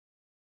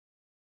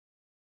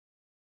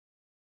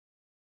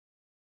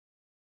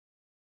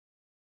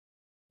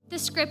The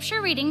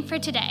scripture reading for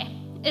today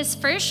is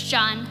 1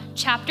 John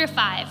chapter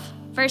 5,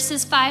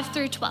 verses 5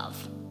 through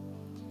 12.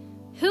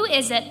 Who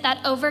is it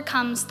that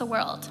overcomes the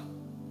world?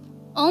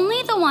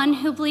 Only the one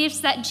who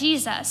believes that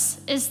Jesus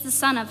is the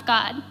Son of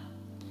God.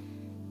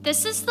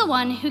 This is the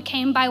one who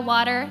came by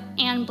water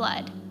and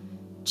blood,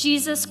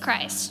 Jesus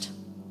Christ.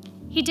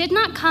 He did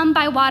not come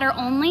by water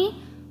only,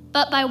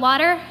 but by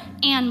water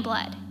and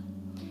blood.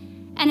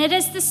 And it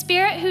is the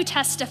Spirit who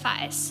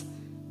testifies,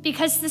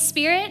 because the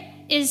Spirit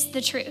is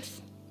the truth.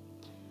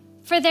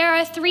 For there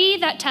are three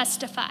that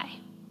testify: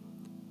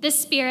 the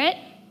Spirit,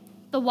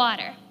 the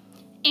water,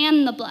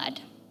 and the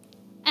blood.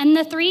 And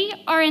the three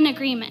are in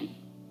agreement.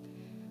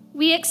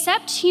 We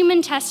accept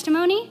human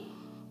testimony,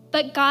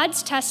 but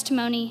God's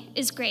testimony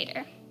is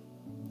greater,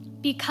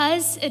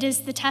 because it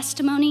is the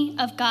testimony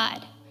of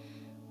God,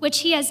 which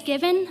he has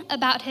given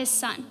about his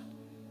Son.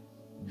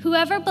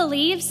 Whoever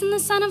believes in the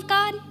Son of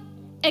God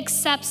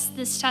accepts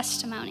this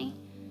testimony.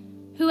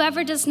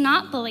 Whoever does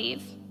not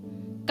believe,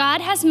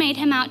 God has made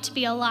him out to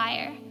be a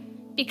liar,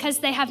 because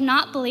they have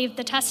not believed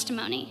the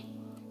testimony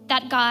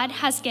that God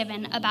has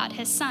given about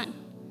his Son.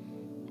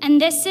 And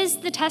this is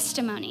the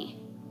testimony: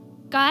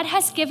 God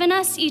has given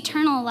us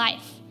eternal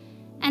life,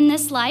 and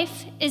this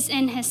life is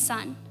in his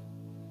Son.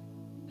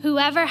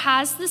 Whoever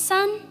has the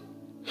Son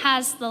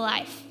has the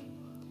life.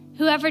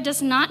 Whoever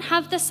does not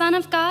have the Son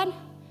of God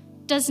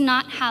does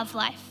not have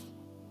life.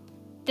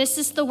 This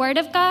is the word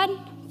of God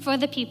for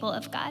the people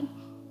of God.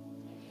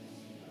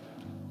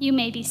 You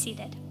may be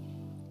seated.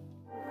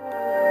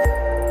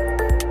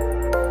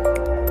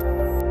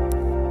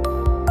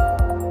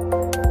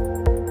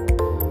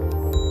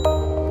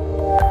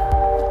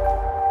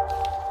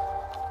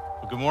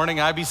 Good morning,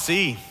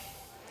 IBC.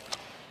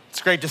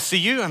 It's great to see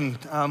you.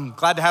 I'm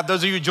glad to have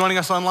those of you joining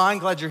us online.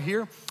 Glad you're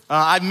here.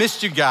 I've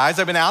missed you guys.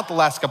 I've been out the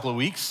last couple of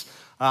weeks.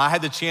 I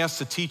had the chance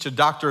to teach a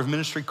Doctor of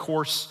Ministry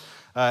course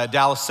at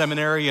Dallas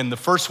Seminary, and the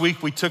first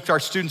week we took our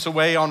students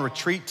away on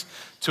retreat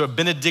to a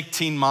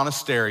Benedictine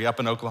monastery up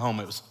in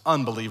Oklahoma. It was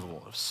unbelievable.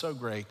 It was so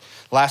great.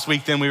 Last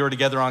week then we were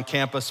together on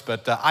campus,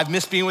 but I've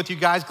missed being with you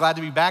guys. Glad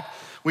to be back.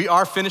 We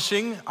are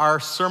finishing our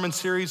sermon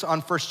series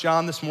on 1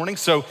 John this morning.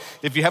 So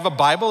if you have a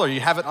Bible or you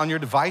have it on your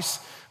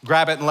device,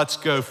 grab it and let's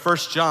go. 1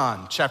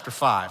 John chapter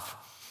 5.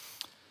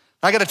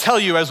 I gotta tell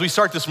you as we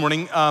start this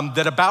morning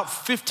that about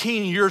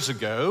 15 years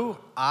ago,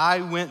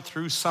 I went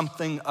through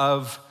something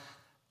of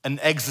an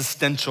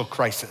existential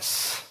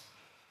crisis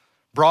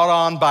brought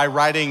on by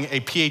writing a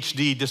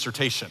PhD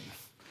dissertation,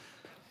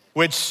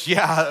 which,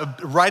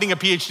 writing a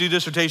PhD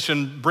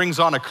dissertation brings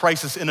on a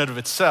crisis in and of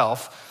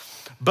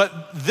itself.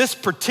 But this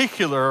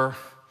particular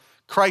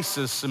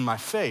crisis in my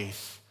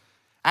faith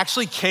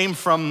actually came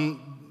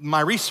from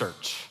my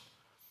research.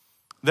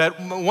 That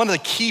one of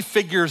the key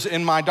figures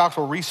in my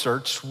doctoral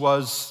research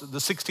was the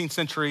 16th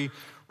century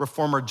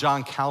reformer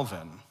John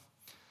Calvin.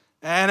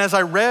 And as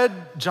I read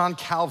John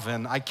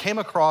Calvin, I came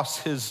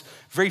across his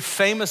very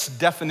famous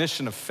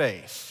definition of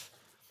faith.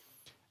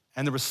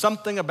 And there was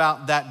something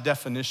about that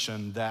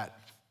definition that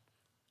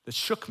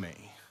shook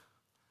me.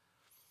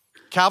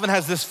 Calvin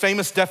has this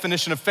famous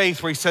definition of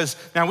faith where he says,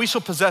 now we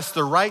shall possess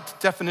the right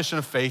definition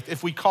of faith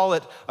if we call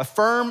it a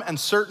firm and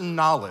certain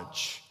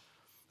knowledge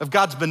of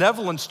God's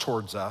benevolence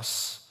towards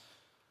us,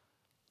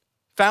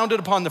 founded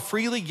upon the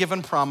freely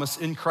given promise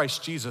in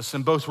Christ Jesus,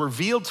 and both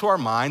revealed to our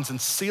minds and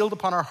sealed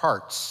upon our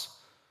hearts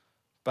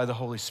by the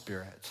Holy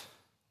Spirit.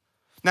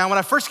 Now, when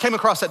I first came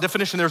across that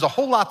definition, there's a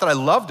whole lot that I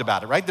loved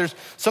about it, right? There's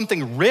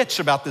something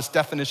rich about this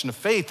definition of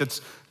faith.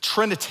 It's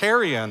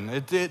Trinitarian.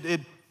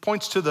 It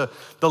points to the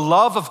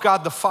love of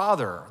God the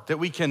Father that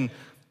we can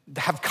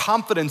have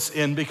confidence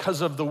in because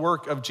of the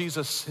work of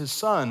Jesus, his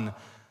Son,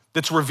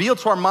 that's revealed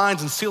to our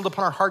minds and sealed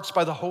upon our hearts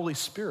by the Holy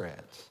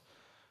Spirit.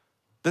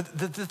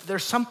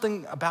 There's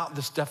something about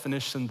this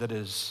definition that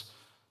is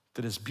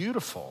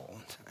beautiful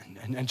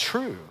and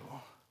true.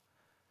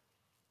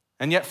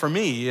 And yet for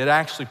me, it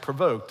actually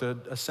provoked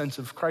a sense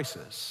of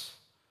crisis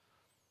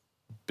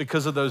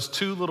because of those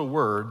two little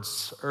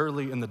words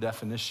early in the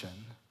definition: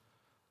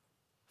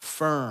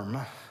 firm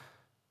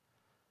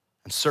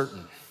and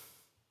certain.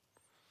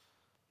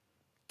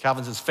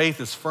 Calvin says faith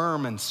is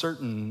firm and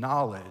certain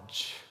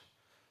knowledge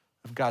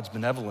of God's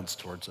benevolence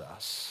towards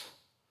us.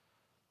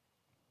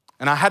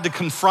 And I had to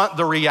confront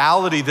the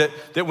reality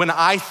that when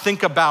I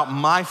think about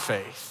my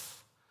faith,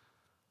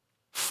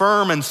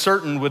 firm and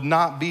certain would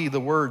not be the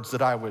words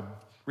that I would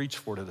reach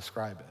for to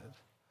describe it.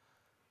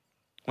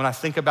 When I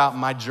think about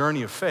my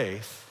journey of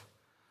faith,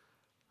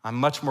 I'm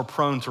much more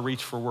prone to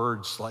reach for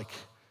words like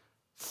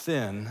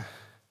thin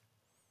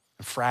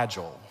and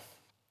fragile.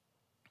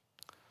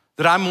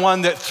 That I'm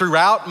one that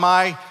throughout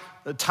my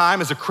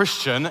time as a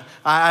Christian,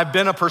 I've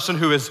been a person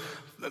who is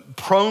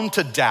prone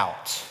to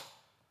doubt.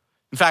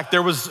 In fact,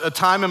 there was a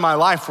time in my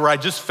life where I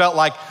just felt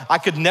like I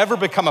could never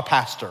become a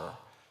pastor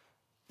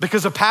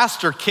because a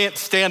pastor can't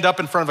stand up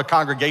in front of a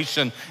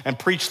congregation and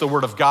preach the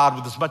word of God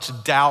with as much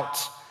doubt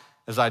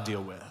as I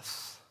deal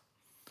with.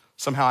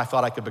 Somehow I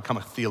thought I could become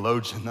a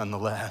theologian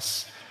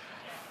nonetheless.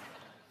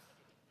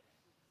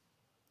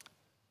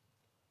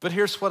 But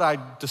here's what I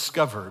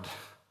discovered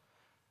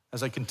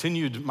as I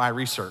continued my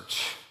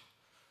research.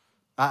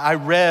 I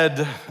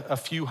read a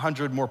few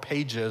hundred more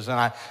pages, and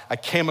I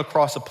came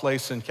across a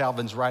place in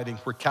Calvin's writing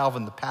where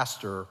Calvin, the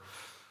pastor,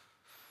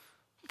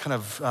 kind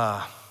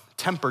of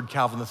tempered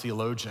Calvin, the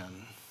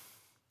theologian.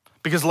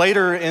 Because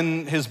later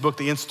in his book,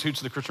 The Institutes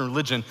of the Christian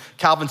Religion,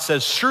 Calvin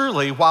says,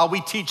 surely while we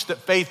teach that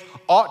faith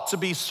ought to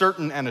be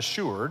certain and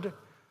assured,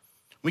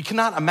 we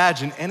cannot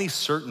imagine any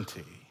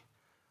certainty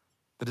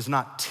that is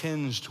not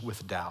tinged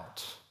with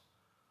doubt,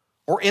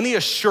 or any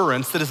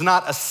assurance that is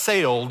not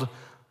assailed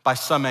by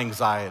some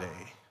anxiety.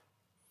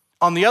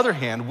 On the other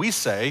hand, we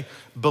say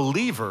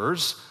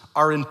believers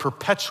are in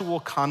perpetual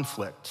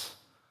conflict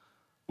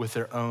with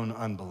their own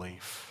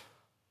unbelief.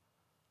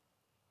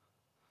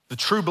 The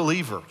true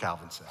believer,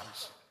 Calvin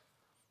says,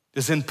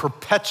 is in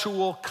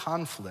perpetual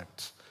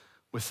conflict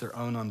with their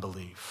own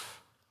unbelief.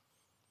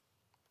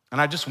 And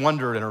I just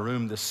wonder in a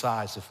room this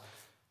size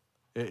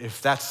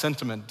if that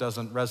sentiment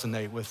doesn't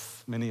resonate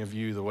with many of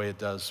you the way it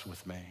does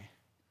with me.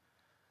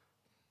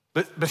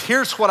 But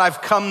here's what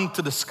I've come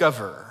to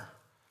discover.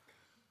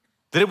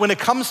 That when it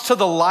comes to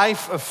the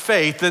life of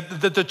faith,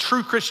 that the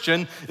true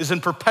Christian is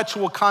in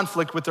perpetual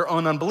conflict with their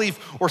own unbelief,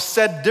 or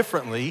said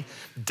differently,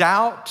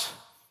 doubt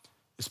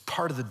is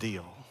part of the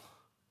deal.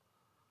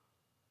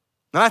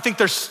 And I think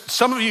there's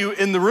some of you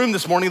in the room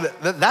this morning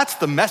that's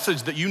the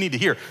message that you need to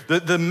hear.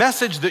 The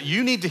message that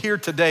you need to hear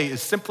today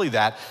is simply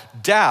that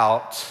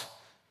doubt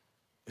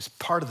is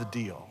part of the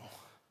deal.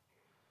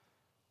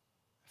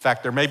 In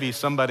fact, there may be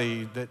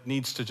somebody that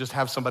needs to just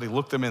have somebody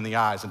look them in the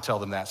eyes and tell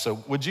them that.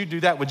 So would you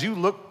do that? Would you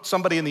look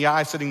somebody in the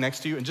eye sitting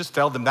next to you and just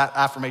tell them that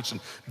affirmation?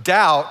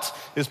 Doubt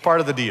is part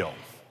of the deal.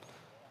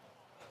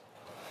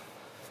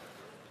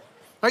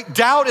 Right?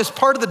 Doubt is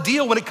part of the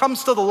deal when it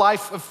comes to the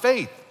life of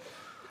faith.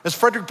 As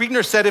Frederick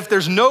Buechner said, if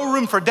there's no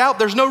room for doubt,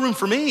 there's no room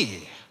for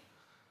me.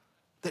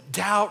 That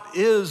doubt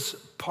is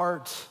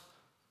part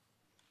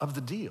of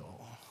the deal.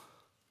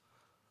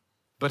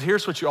 But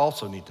here's what you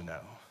also need to know.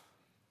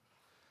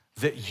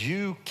 That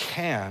you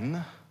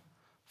can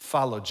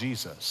follow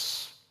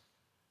Jesus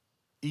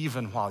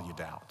even while you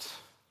doubt.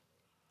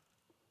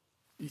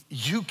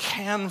 You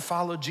can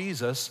follow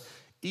Jesus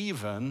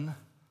even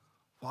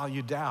while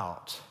you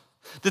doubt.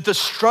 That the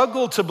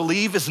struggle to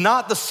believe is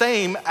not the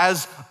same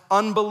as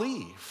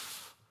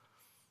unbelief.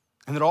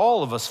 And that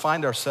all of us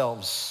find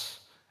ourselves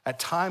at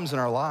times in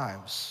our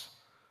lives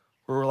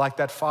where we're like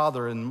that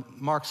father in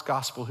Mark's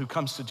gospel who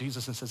comes to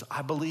Jesus and says,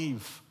 I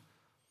believe,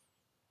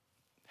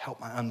 help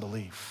my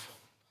unbelief.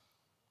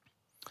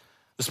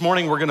 This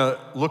morning we're gonna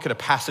look at a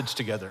passage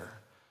together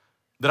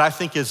that I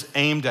think is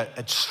aimed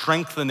at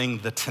strengthening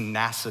the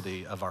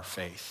tenacity of our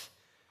faith.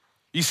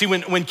 You see,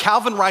 when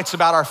Calvin writes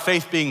about our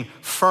faith being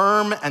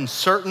firm and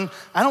certain,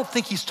 I don't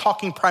think he's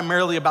talking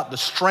primarily about the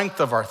strength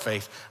of our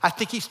faith. I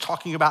think he's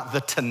talking about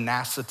the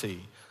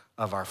tenacity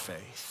of our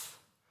faith.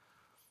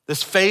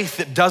 This faith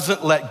that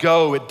doesn't let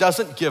go, it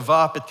doesn't give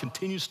up, it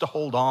continues to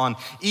hold on,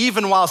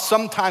 even while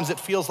sometimes it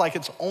feels like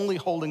it's only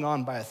holding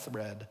on by a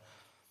thread.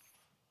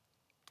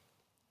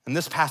 And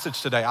this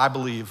passage today, I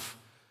believe,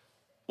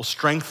 will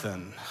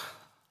strengthen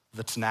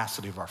the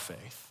tenacity of our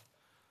faith.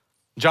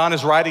 John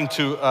is writing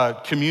to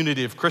a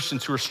community of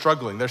Christians who are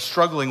struggling. They're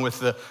struggling with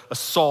the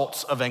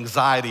assaults of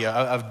anxiety,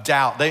 of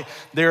doubt.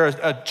 They're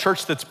a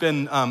church that's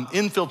been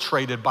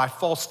infiltrated by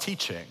false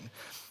teaching,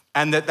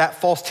 and that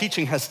false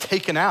teaching has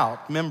taken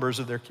out members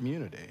of their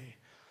community.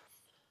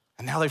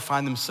 And now they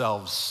find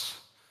themselves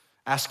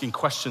asking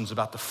questions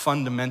about the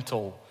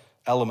fundamental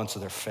elements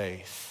of their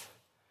faith.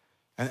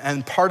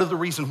 And part of the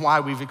reason why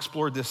we've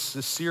explored this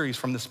series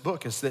from this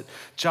book is that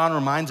John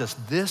reminds us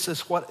this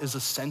is what is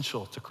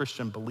essential to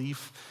Christian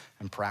belief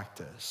and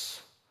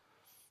practice.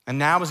 And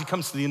now as he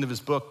comes to the end of his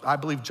book, I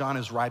believe John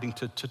is writing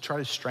to try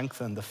to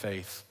strengthen the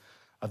faith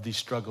of these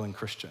struggling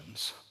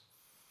Christians.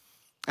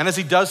 And as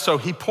he does so,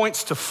 he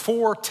points to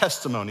 4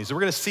 testimonies. And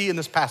we're gonna see in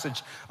this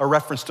passage a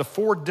reference to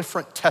 4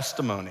 different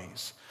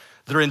testimonies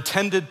that are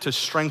intended to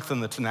strengthen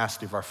the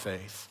tenacity of our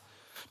faith.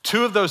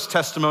 2 of those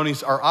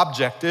testimonies are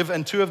objective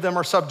and 2 of them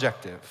are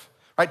subjective,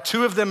 right?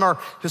 2 of them are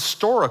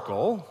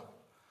historical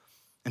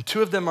and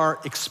 2 of them are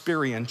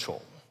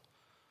experiential.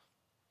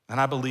 And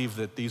I believe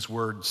that these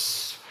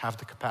words have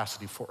the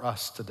capacity for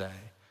us today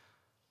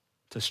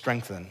to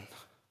strengthen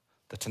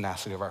the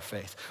tenacity of our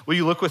faith. Will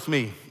you look with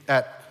me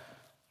at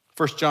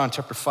 1 John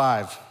chapter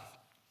 5,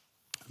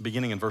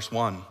 beginning in verse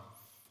 1.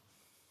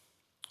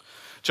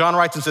 John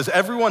writes and says,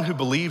 everyone who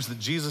believes that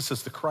Jesus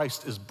is the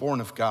Christ is born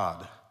of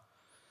God.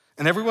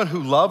 And everyone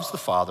who loves the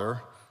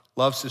Father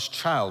loves his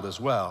child as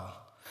well.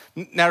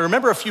 Now,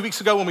 remember a few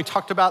weeks ago when we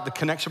talked about the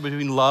connection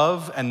between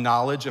love and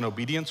knowledge and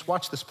obedience?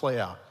 Watch this play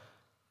out.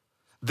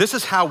 This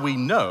is how we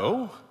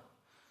know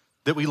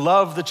that we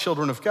love the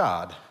children of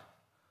God,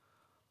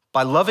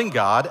 by loving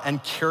God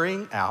and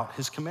carrying out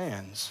his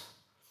commands.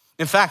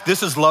 In fact,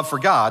 this is love for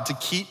God, to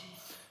keep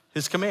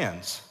his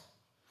commands.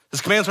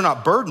 His commands are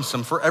not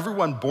burdensome, for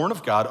everyone born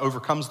of God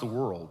overcomes the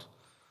world.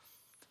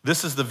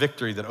 This is the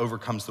victory that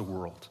overcomes the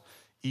world,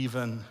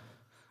 even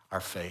our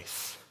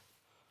faith.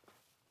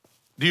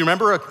 Do you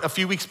remember a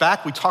few weeks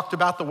back, we talked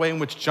about the way in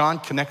which John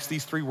connects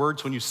these three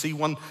words? When you see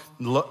one,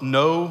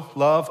 know,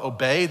 love,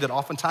 obey, that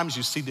oftentimes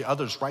you see the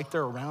others right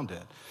there around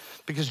it.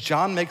 Because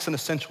John makes an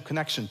essential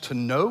connection. To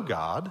know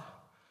God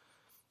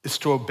is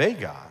to obey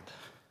God.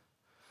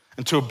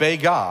 And to obey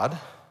God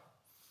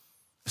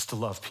is to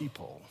love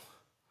people.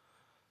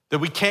 That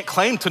we can't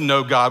claim to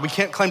know God, we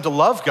can't claim to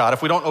love God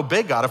if we don't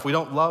obey God, if we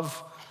don't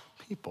love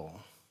people.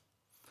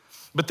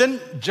 But then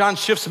John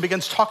shifts and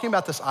begins talking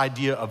about this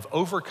idea of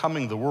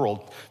overcoming the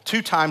world.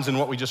 2 times in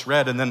what we just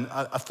read, and then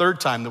a third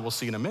time that we'll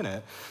see in a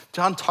minute.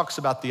 John talks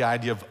about the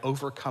idea of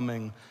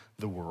overcoming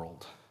the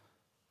world.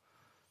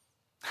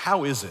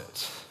 How is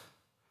it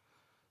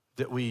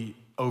that we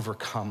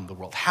overcome the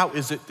world? How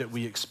is it that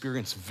we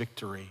experience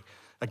victory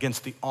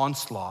against the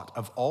onslaught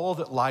of all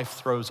that life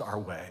throws our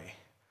way?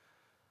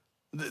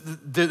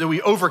 That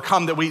we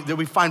overcome, that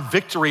we find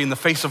victory in the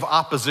face of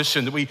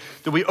opposition, that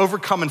we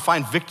overcome and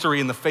find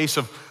victory in the face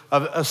of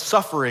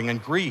suffering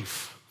and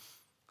grief,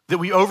 that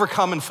we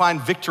overcome and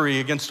find victory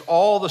against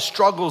all the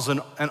struggles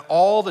and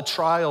all the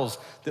trials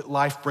that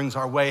life brings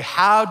our way.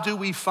 How do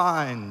we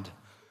find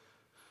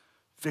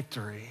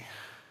victory?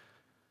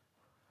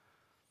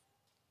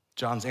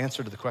 John's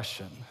answer to the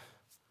question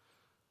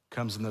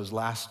comes in those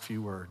last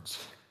few words.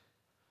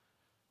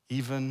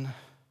 Even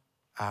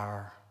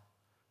our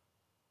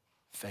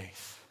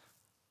faith.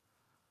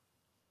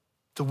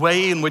 The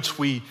way in which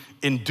we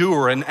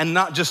endure, and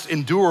not just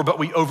endure, but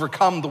we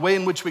overcome, the way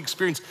in which we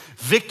experience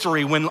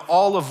victory when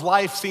all of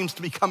life seems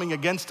to be coming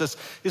against us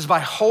is by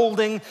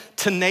holding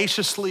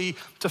tenaciously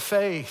to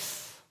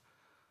faith.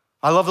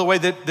 I love the way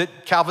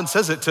that Calvin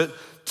says it,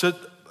 to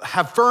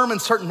have firm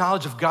and certain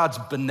knowledge of God's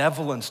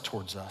benevolence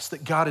towards us,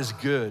 that God is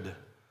good,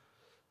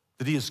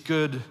 that he is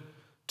good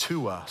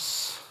to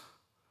us,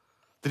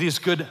 that he is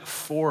good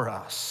for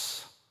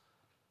us,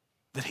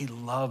 that he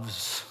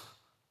loves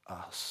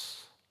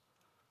us,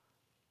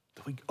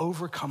 that we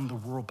overcome the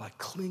world by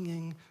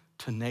clinging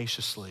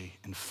tenaciously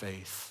in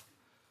faith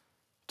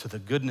to the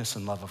goodness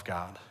and love of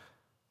God.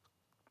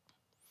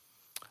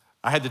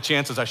 I had the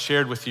chance, as I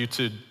shared with you,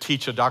 to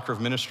teach a Doctor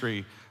of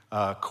Ministry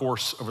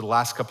course over the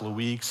last couple of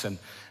weeks. And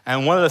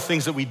one of the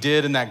things that we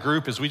did in that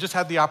group is we just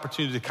had the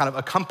opportunity to kind of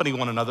accompany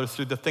one another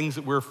through the things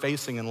that we're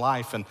facing in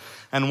life.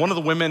 And one of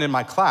the women in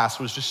my class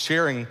was just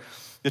sharing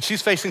that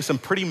she's facing some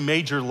pretty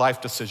major life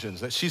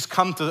decisions, that she's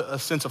come to a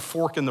sense of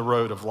fork in the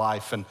road of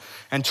life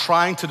and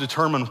trying to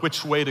determine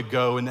which way to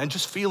go and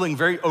just feeling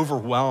very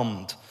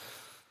overwhelmed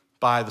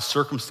by the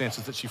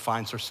circumstances that she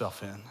finds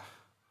herself in.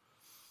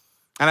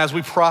 And as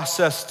we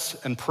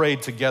processed and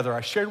prayed together,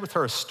 I shared with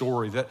her a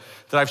story that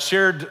I've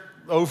shared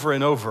over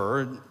and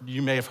over.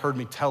 You may have heard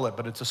me tell it,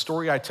 but it's a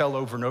story I tell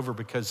over and over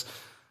because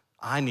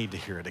I need to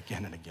hear it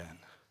again and again.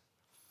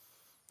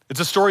 It's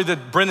a story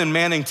that Brennan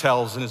Manning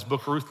tells in his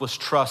book, Ruthless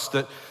Trust,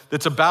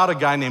 that's about a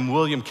guy named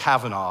William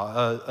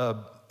Kavanaugh,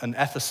 an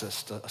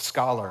ethicist, a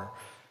scholar.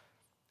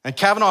 And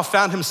Kavanaugh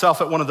found himself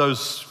at one of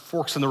those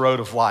forks in the road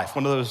of life,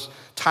 one of those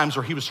times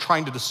where he was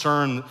trying to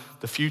discern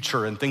the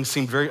future and things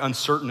seemed very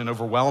uncertain and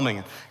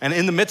overwhelming. And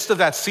in the midst of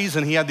that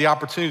season, he had the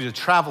opportunity to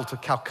travel to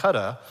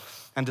Calcutta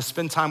and to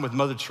spend time with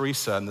Mother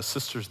Teresa and the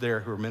sisters there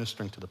who were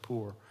ministering to the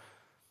poor.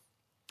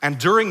 And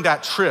during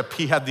that trip,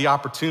 he had the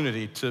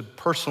opportunity to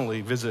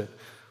personally visit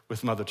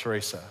with Mother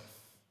Teresa.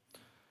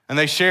 And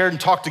they shared and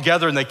talked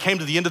together, and they came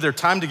to the end of their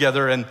time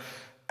together,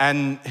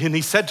 and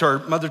he said to her,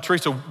 Mother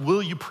Teresa,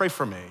 will you pray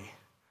for me?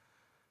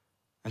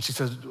 And she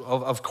says,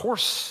 of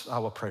course I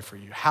will pray for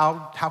you.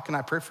 How can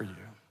I pray for you?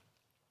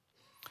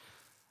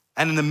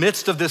 And in the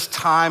midst of this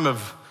time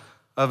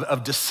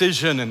of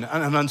decision and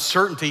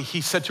uncertainty, he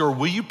said to her,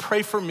 will you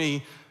pray for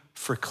me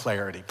for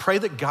clarity? Pray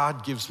that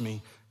God gives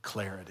me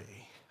clarity.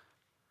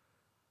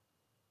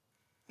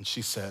 And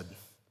she said,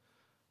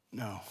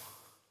 no.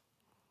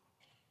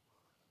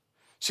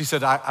 She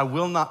said, I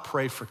will not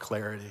pray for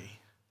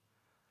clarity.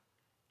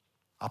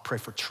 I'll pray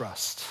for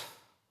trust.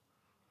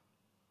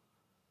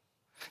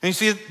 And you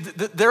see,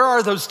 there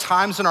are those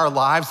times in our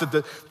lives that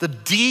the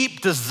deep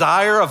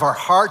desire of our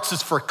hearts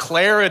is for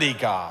clarity,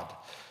 God.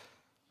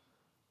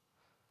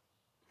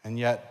 And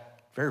yet,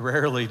 very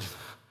rarely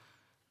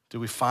do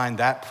we find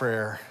that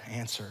prayer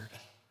answered.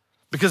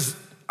 Because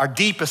our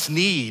deepest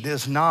need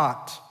is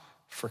not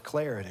for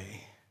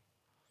clarity.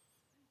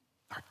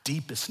 Our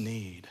deepest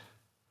need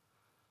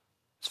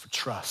is for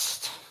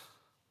trust.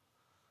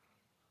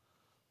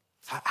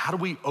 How do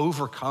we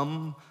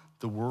overcome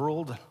the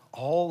world,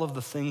 all of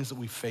the things that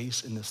we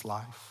face in this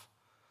life?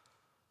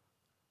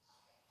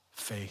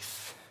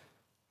 Faith.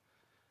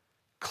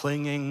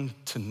 Clinging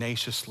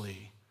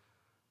tenaciously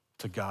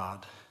to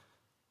God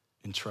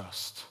in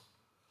trust.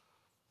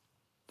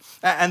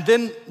 And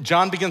then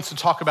John begins to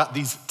talk about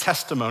these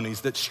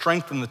testimonies that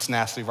strengthen the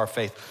tenacity of our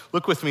faith.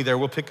 Look with me there.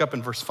 We'll pick up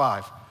in verse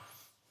 5.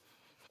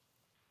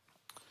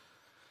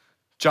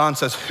 John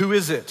says, who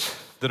is it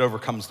that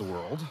overcomes the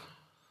world?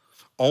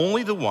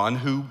 Only the one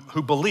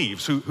who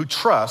believes, who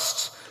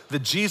trusts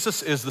that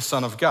Jesus is the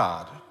Son of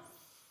God.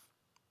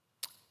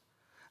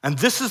 And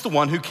this is the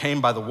one who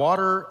came by the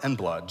water and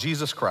blood,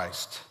 Jesus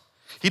Christ.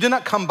 He did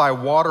not come by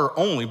water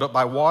only, but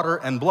by water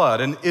and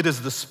blood. And it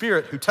is the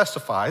Spirit who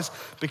testifies,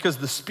 because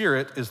the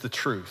Spirit is the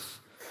truth.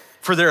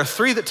 For there are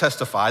three that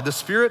testify, the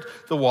Spirit,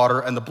 the water,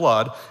 and the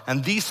blood,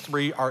 and these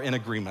three are in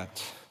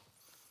agreement.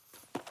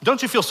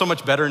 Don't you feel so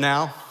much better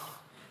now?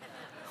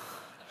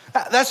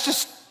 That's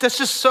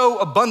just so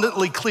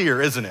abundantly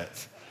clear, isn't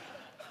it?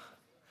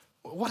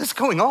 What is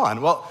going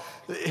on? Well,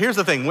 here's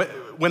the thing.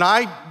 When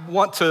I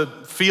want to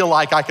feel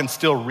like I can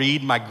still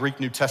read my Greek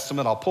New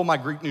Testament, I'll pull my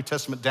Greek New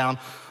Testament down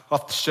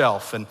off the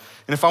shelf. And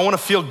if I want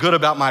to feel good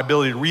about my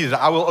ability to read it,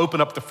 I will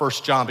open up to 1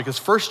 John, because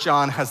 1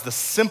 John has the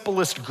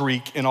simplest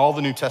Greek in all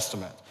the New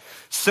Testament.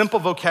 Simple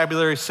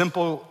vocabulary,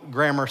 simple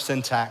grammar,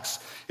 syntax.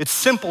 It's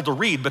simple to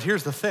read, but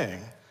here's the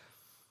thing.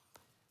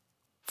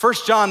 1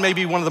 John may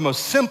be one of the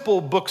most simple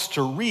books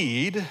to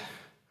read,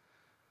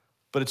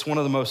 but it's one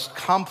of the most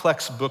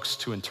complex books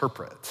to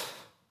interpret.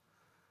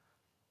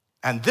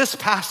 And this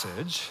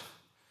passage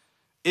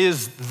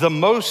is the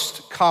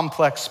most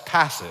complex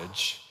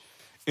passage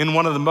in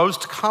one of the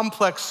most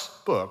complex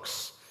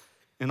books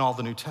in all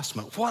the New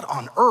Testament. What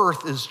on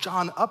earth is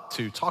John up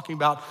to, talking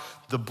about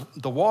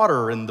the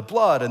water and the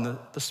blood and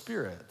the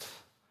Spirit?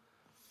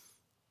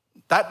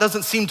 That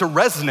doesn't seem to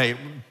resonate,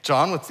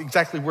 John, with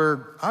exactly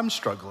where I'm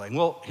struggling.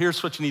 Well,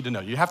 here's what you need to know.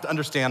 You have to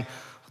understand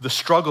the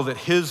struggle that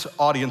his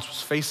audience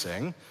was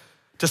facing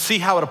to see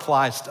how it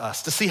applies to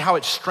us, to see how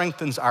it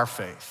strengthens our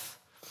faith.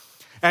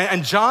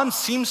 And John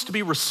seems to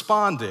be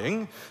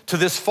responding to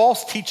this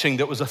false teaching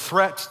that was a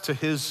threat to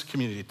his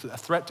community, a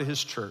threat to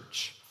his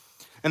church.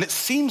 And it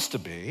seems to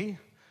be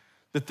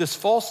that this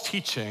false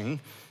teaching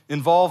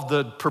involved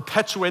the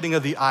perpetuating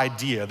of the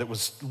idea that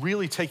was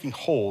really taking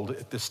hold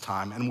at this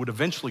time and would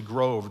eventually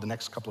grow over the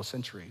next couple of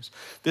centuries.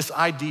 This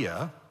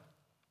idea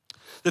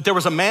that there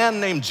was a man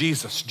named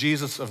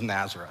Jesus of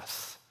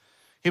Nazareth.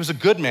 He was a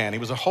good man, he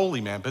was a holy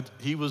man, but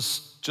he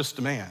was just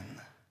a man.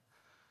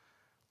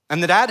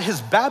 And that at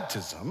his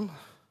baptism,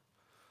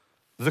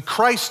 the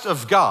Christ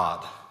of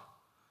God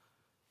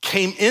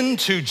came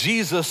into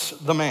Jesus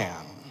the man.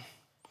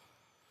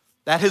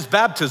 At his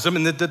baptism,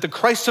 and that the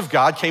Christ of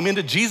God came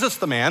into Jesus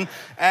the man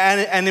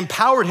and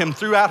empowered him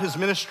throughout his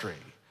ministry.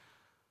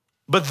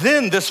 But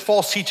then this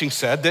false teaching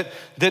said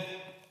that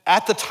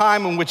at the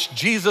time in which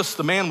Jesus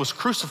the man was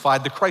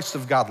crucified, the Christ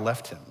of God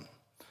left him,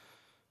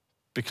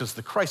 because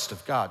the Christ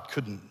of God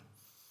couldn't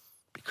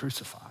be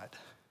crucified.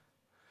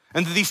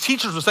 And these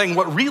teachers were saying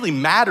what really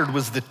mattered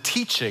was the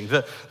teaching,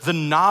 the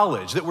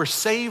knowledge, that we're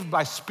saved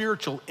by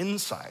spiritual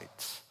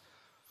insights.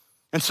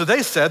 And so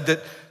they said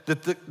that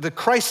the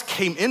Christ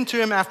came into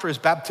him after his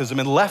baptism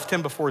and left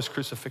him before his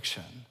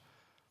crucifixion.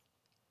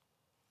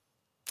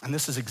 And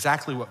this is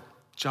exactly what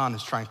John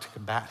is trying to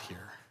combat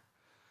here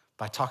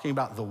by talking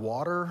about the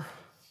water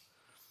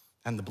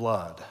and the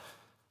blood.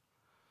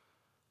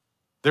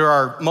 There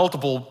are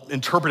multiple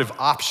interpretive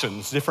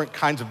options, different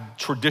kinds of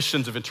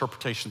traditions of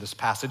interpretation of this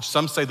passage.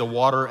 Some say the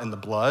water and the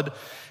blood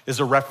is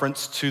a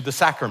reference to the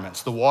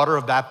sacraments, the water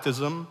of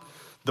baptism,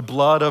 the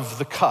blood of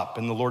the cup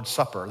in the Lord's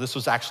Supper. This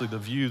was actually the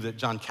view that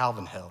John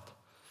Calvin held.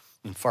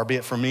 And far be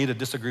it from me to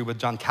disagree with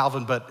John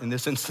Calvin, but in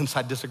this instance,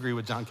 I disagree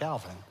with John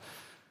Calvin.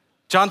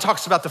 John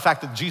talks about the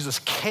fact that Jesus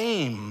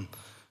came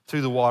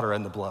through the water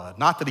and the blood.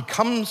 Not that he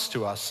comes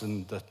to us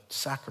in the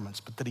sacraments,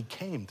 but that he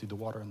came through the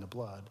water and the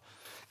blood.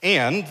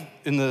 And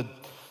in the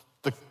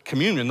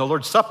communion, the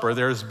Lord's Supper,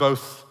 there's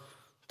both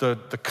the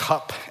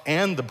cup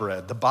and the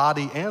bread, the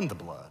body and the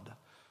blood.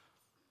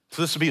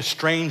 So this would be a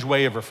strange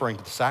way of referring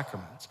to the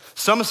sacraments.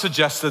 Some have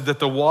suggested that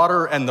the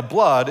water and the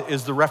blood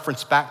is the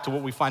reference back to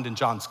what we find in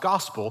John's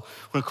gospel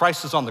when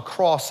Christ is on the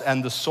cross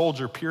and the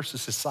soldier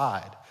pierces his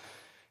side.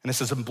 And it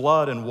says, and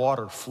blood and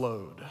water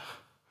flowed.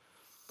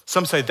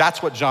 Some say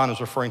that's what John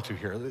is referring to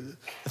here.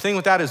 The thing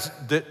with that is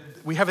that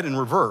we have it in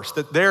reverse,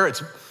 that there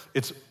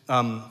it's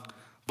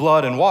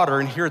blood and water,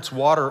 and here it's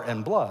water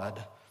and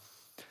blood.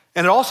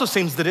 And it also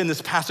seems that in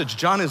this passage,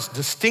 John is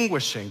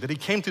distinguishing that he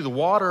came through the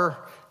water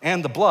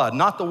and the blood,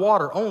 not the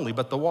water only,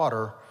 but the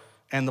water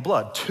and the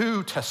blood,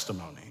 two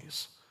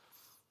testimonies.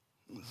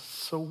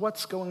 So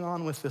what's going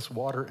on with this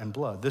water and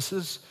blood? This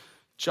is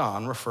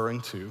John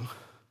referring to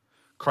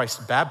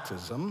Christ's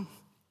baptism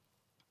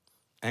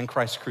and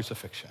Christ's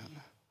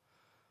crucifixion.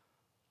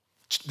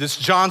 This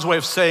is John's way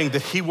of saying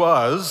that he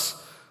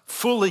was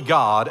fully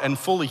God and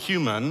fully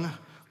human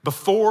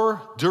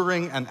before,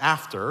 during, and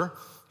after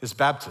his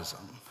baptism.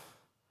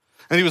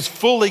 And he was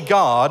fully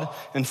God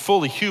and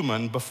fully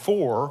human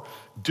before,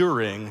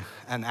 during,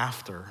 and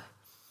after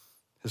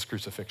his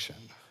crucifixion.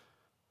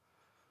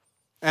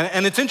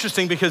 And it's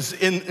interesting because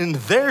in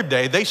their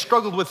day, they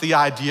struggled with the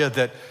idea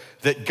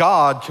that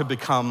God could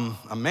become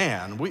a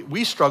man.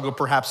 We struggle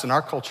perhaps in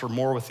our culture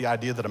more with the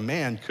idea that a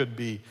man could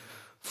be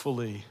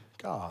fully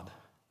God.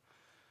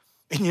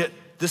 And yet,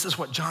 this is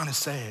what John is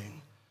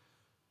saying.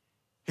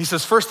 He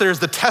says, first, there's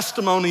the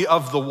testimony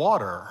of the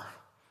water,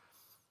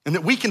 and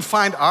that we can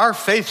find our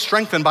faith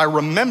strengthened by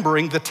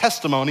remembering the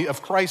testimony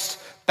of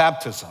Christ's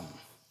baptism.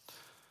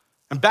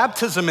 And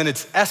baptism in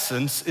its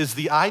essence is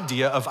the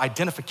idea of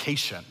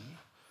identification.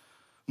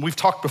 We've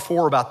talked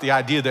before about the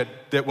idea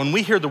that when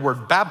we hear the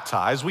word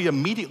baptize, we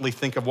immediately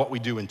think of what we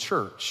do in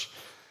church.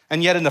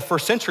 And yet in the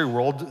first century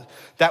world,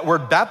 that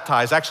word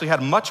baptize actually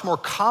had much more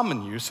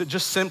common use. It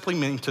just simply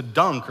meant to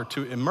dunk or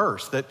to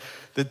immerse, that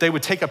they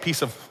would take a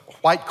piece of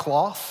white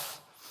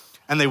cloth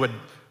and they would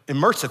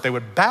immerse it. They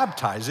would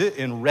baptize it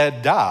in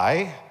red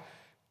dye,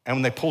 and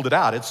when they pulled it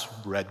out, it's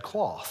red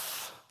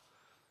cloth.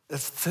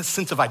 It's this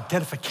sense of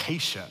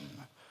identification.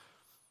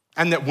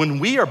 And that when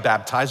we are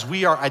baptized,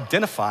 we are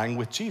identifying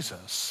with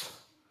Jesus.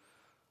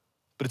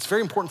 But it's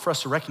very important for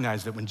us to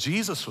recognize that when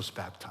Jesus was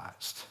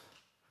baptized,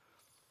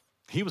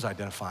 he was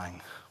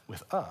identifying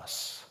with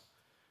us.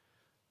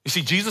 You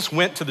see, Jesus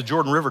went to the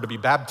Jordan River to be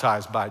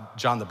baptized by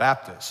John the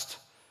Baptist.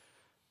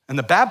 And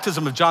the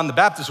baptism of John the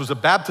Baptist was a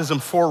baptism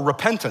for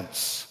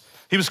repentance.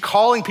 He was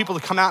calling people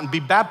to come out and be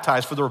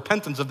baptized for the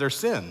repentance of their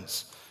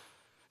sins.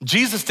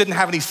 Jesus didn't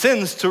have any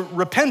sins to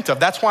repent of.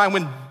 That's why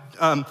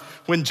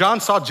when John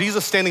saw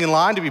Jesus standing in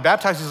line to be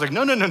baptized, he's like,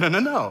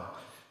 no.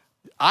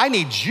 I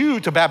need you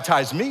to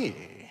baptize me.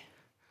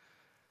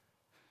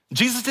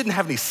 Jesus didn't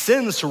have any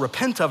sins to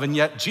repent of, and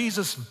yet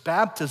Jesus'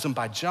 baptism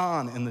by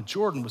John in the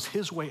Jordan was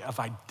his way of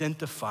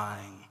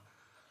identifying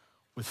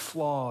with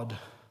flawed,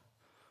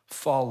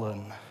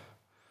 fallen,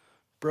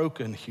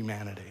 broken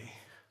humanity.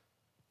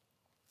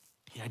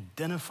 He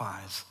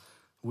identifies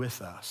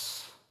with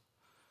us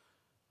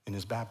in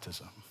his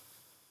baptism.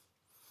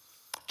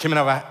 Kim and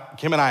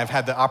I have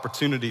had the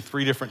opportunity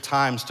 3 different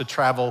times to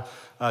travel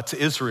to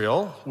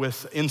Israel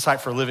with Insight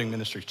for Living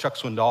Ministry, Chuck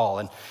Swindoll.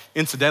 And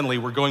incidentally,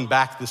 we're going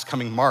back this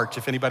coming March.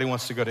 If anybody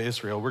wants to go to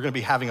Israel, we're gonna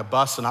be having a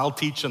bus, and I'll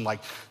teach in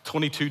like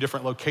 22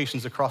 different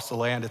locations across the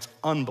land. It's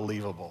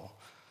unbelievable.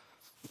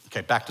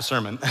 Okay, back to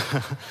sermon.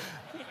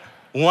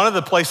 One of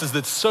the places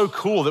that's so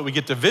cool that we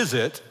get to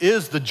visit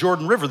is the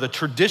Jordan River, the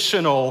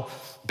traditional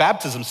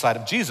baptism site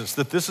of Jesus.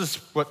 That this is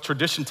what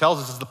tradition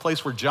tells us is the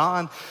place where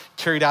John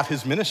carried out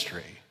his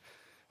ministry,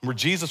 where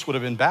Jesus would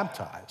have been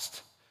baptized.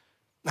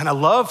 And I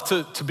love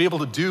to be able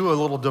to do a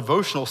little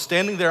devotional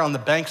standing there on the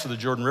banks of the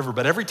Jordan River,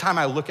 but every time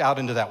I look out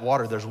into that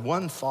water, there's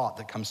one thought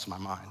that comes to my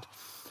mind.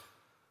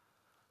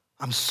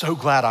 I'm so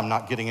glad I'm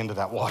not getting into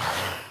that water.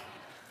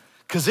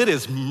 Because it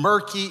is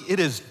murky, it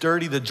is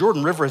dirty. The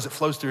Jordan River as it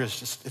flows through,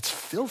 it's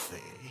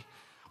filthy.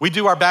 We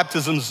do our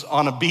baptisms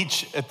on a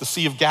beach at the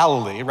Sea of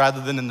Galilee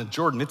rather than in the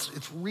Jordan.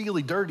 It's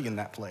really dirty in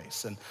that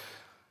place.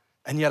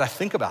 And yet I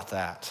think about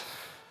that.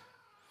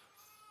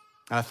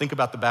 And I think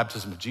about the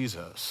baptism of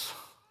Jesus.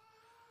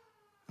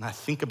 And I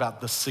think about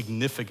the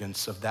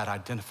significance of that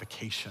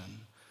identification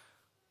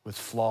with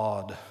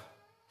flawed,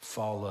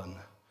 fallen,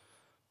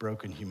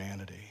 broken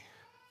humanity.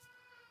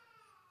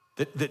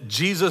 That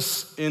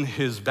Jesus in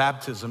his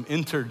baptism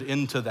entered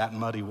into that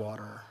muddy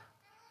water,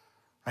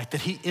 right?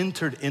 That he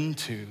entered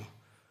into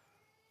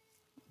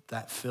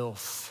that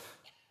filth.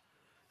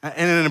 And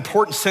in an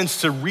important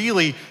sense to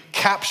really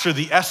capture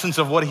the essence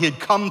of what he had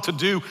come to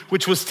do,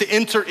 which was to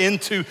enter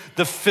into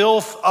the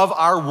filth of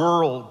our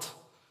world,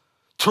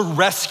 to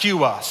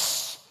rescue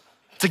us,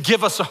 to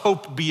give us a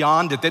hope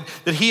beyond it,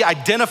 that he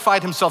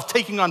identified himself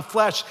taking on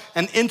flesh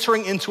and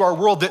entering into our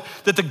world,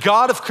 that the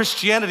God of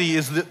Christianity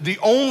is the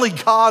only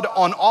God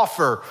on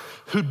offer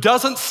who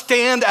doesn't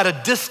stand at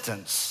a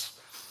distance,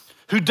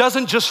 who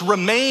doesn't just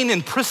remain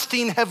in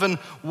pristine heaven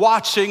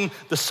watching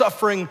the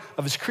suffering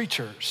of his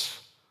creatures,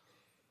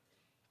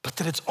 but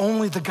that it's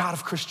only the God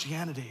of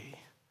Christianity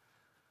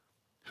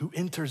who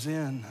enters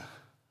in,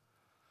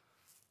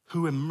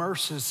 who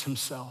immerses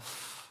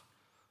himself,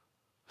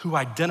 who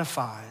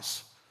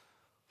identifies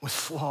with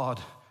flawed,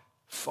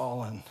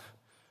 fallen,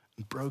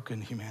 and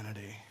broken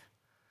humanity.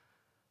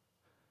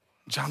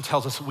 John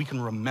tells us that we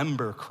can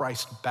remember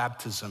Christ's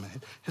baptism,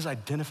 his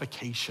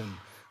identification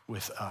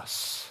with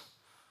us,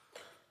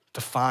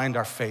 to find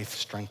our faith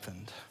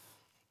strengthened.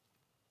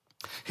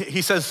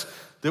 He says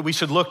that we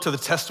should look to the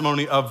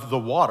testimony of the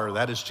water,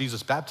 that is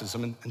Jesus'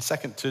 baptism, and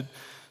second,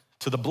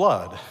 to the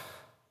blood,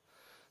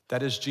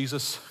 that is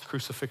Jesus'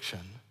 crucifixion.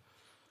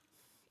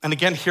 And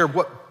again here,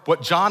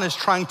 what John is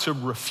trying to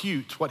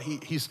refute, what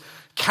he's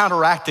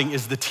counteracting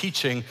is the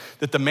teaching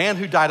that the man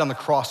who died on the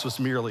cross was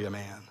merely a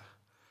man.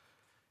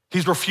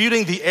 He's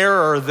refuting the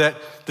error that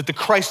the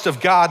Christ of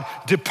God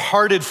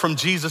departed from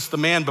Jesus, the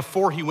man,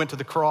 before he went to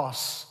the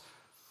cross.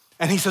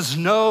 And he says,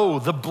 no,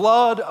 the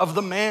blood of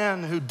the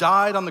man who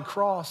died on the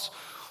cross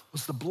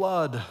was the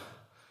blood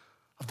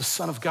of the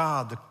Son of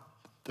God,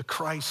 the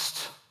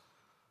Christ.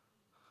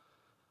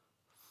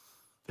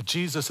 That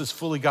Jesus is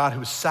fully God who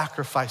has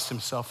sacrificed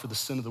himself for the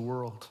sin of the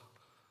world.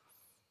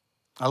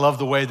 I love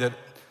the way that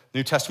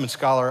New Testament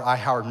scholar I.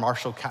 Howard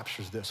Marshall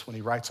captures this when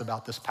he writes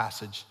about this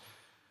passage.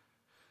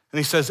 And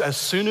he says, as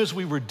soon as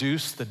we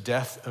reduce the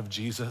death of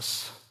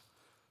Jesus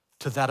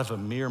to that of a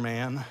mere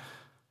man,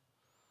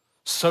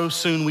 so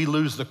soon we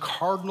lose the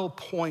cardinal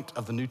point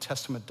of the New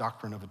Testament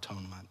doctrine of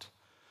atonement,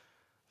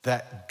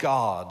 that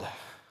God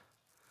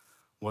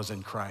was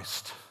in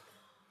Christ,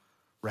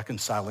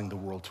 reconciling the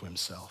world to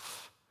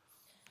himself.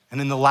 And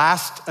in the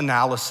last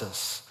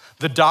analysis,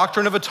 The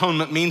doctrine of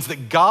atonement means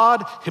that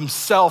God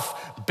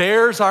himself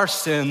bears our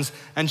sins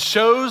and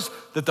shows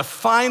that the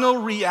final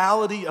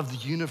reality of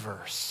the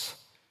universe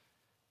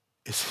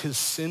is his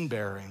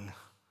sin-bearing,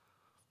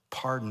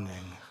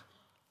 pardoning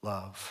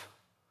love.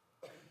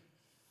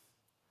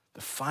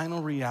 The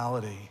final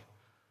reality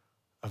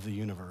of the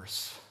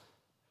universe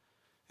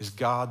is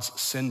God's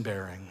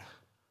sin-bearing,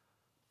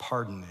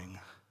 pardoning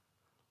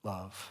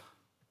love.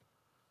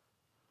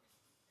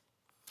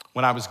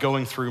 When I was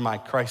going through my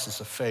crisis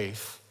of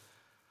faith,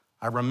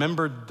 I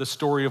remembered the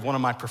story of one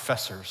of my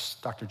professors,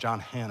 Dr. John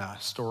Hanna,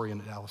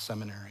 historian at Dallas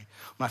Seminary,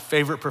 my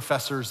favorite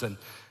professors, and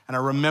I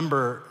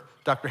remember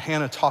Dr.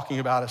 Hanna talking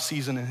about a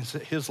season in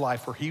his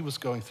life where he was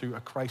going through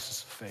a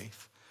crisis of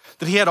faith.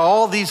 That he had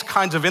all these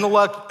kinds of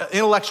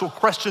intellectual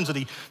questions that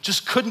he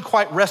just couldn't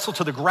quite wrestle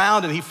to the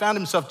ground, and he found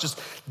himself just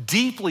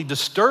deeply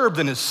disturbed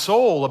in his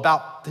soul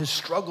about his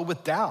struggle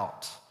with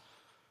doubt.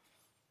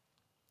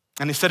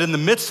 And he said in the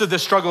midst of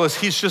this struggle, as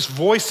he's just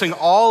voicing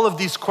all of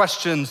these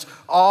questions,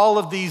 all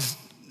of these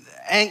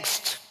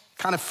angst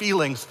kind of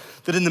feelings,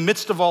 that in the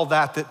midst of all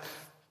that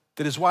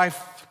his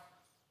wife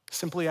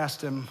simply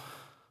asked him,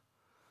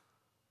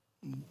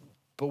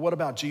 "But what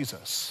about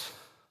Jesus?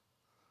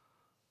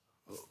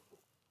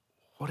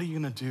 What are you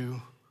gonna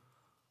do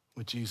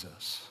with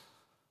Jesus?"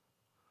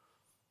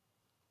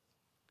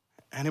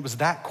 And it was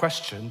that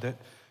question that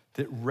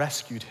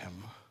rescued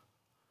him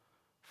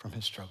from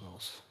his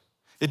struggles.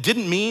 It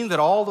didn't mean that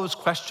all those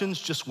questions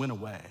just went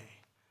away.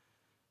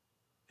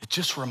 It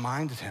just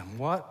reminded him,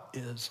 what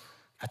is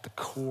at the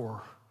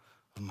core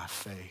of my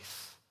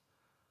faith?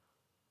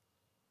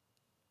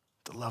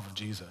 The love of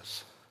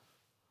Jesus.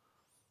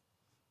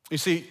 You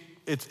see,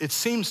 it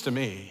seems to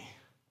me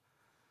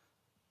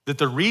that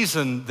the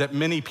reason that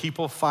many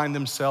people find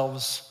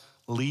themselves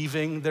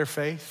leaving their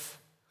faith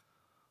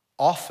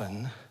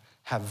often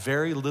have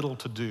very little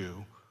to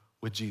do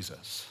with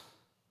Jesus.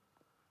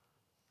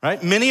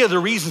 Right? Many of the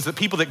reasons that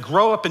people that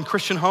grow up in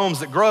Christian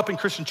homes, that grow up in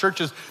Christian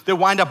churches, that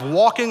wind up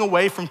walking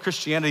away from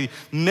Christianity,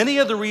 many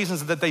of the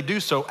reasons that they do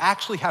so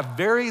actually have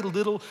very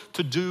little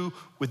to do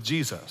with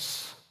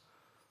Jesus.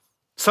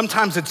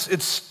 Sometimes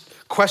it's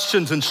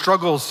questions and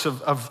struggles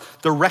of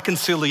the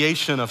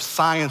reconciliation of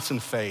science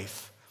and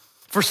faith.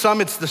 For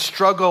some, it's the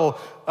struggle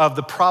of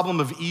the problem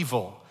of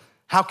evil.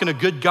 How can a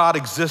good God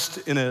exist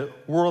in a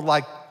world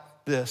like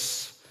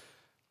this?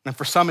 And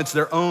for some, it's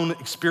their own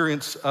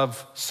experience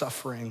of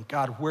suffering.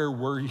 God, where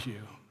were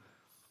you?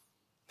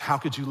 How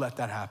could you let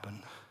that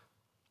happen?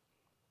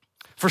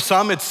 For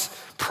some, it's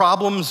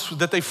problems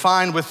that they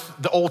find with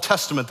the Old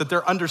Testament, that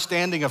their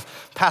understanding of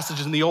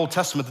passages in the Old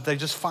Testament that they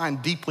just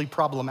find deeply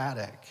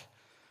problematic.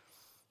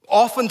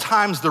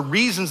 Oftentimes, the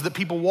reasons that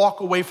people walk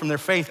away from their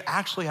faith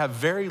actually have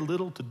very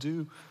little to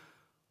do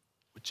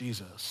with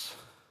Jesus.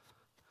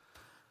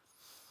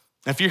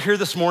 If you're here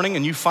this morning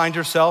and you find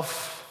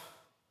yourself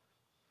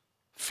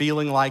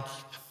feeling like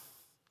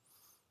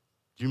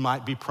you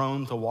might be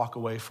prone to walk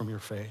away from your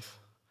faith,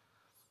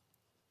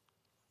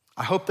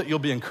 I hope that you'll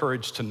be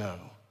encouraged to know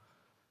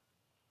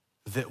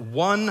that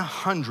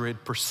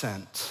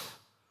 100%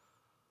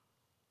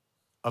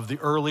 of the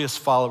earliest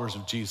followers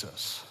of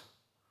Jesus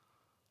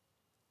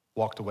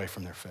walked away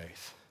from their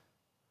faith.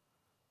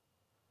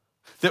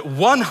 That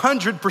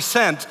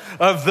 100%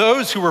 of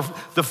those who were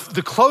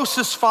the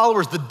closest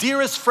followers, the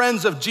dearest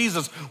friends of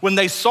Jesus, when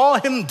they saw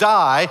him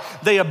die,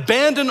 they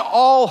abandoned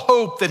all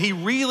hope that he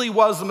really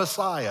was the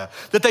Messiah,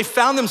 that they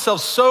found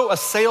themselves so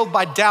assailed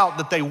by doubt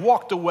that they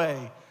walked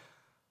away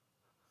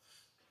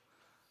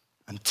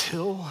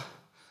until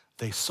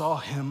they saw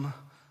him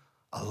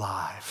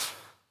alive.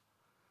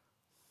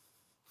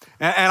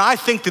 And I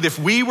think that if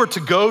we were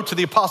to go to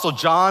the Apostle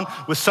John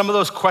with some of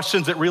those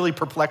questions that really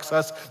perplex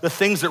us, the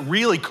things that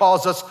really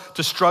cause us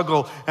to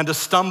struggle and to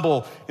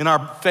stumble in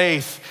our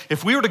faith,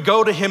 if we were to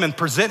go to him and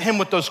present him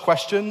with those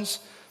questions,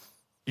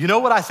 you know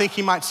what I think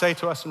he might say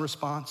to us in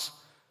response?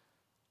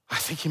 I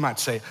think he might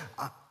say,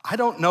 I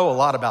don't know a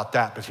lot about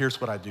that, but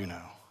here's what I do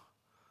know.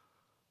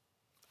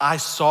 I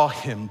saw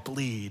him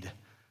bleed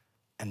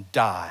and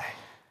die,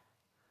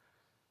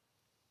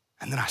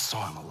 and then I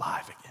saw him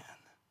alive again.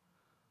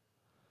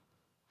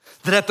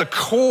 That at the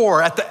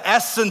core, at the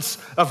essence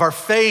of our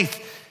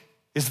faith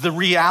is the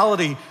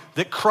reality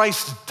that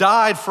Christ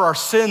died for our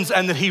sins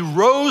and that he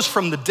rose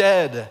from the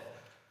dead.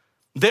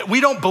 That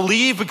we don't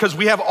believe because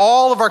we have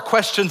all of our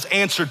questions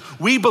answered.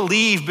 We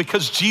believe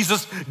because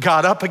Jesus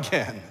got up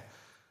again.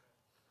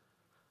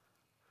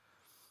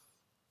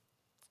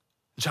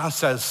 John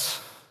says,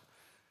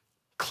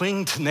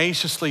 cling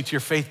tenaciously to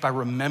your faith by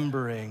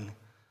remembering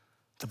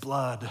the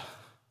blood,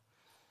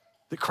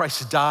 that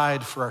Christ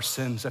died for our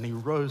sins and he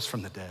rose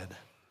from the dead.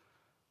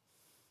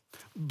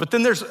 But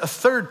then there's a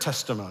third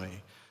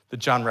testimony that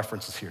John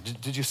references here.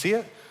 Did you see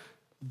it?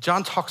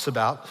 John talks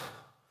about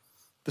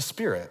the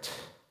Spirit.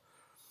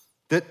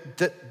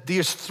 That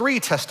these three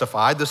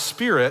testify, the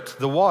Spirit,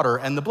 the water,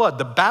 and the blood,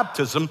 the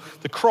baptism,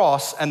 the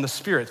cross, and the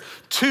Spirit.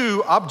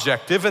 Two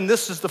objective, and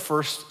this is the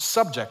first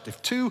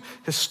subjective. Two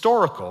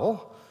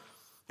historical,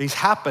 these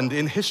happened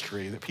in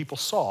history that people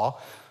saw.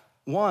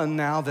 one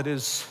now that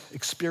is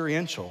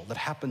experiential, that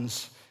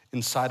happens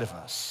inside of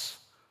us,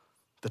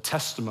 the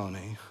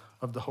testimony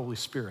of the Holy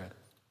Spirit.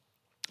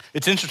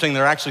 It's interesting,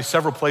 there are actually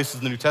several places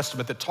in the New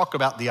Testament that talk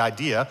about the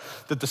idea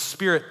that the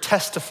Spirit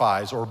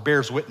testifies or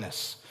bears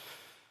witness.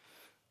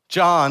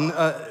 John,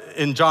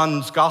 in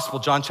John's gospel,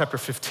 John chapter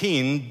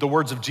 15, the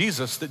words of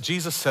Jesus, that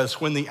Jesus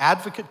says, when the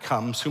advocate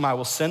comes, whom I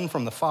will send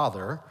from the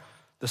Father,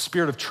 the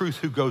Spirit of truth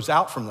who goes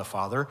out from the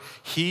Father,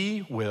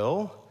 he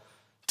will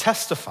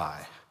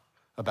testify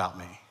about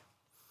me.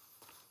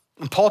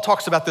 And Paul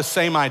talks about this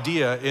same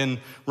idea in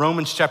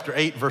Romans chapter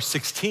 8, verse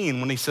 16,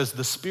 when he says,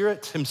 the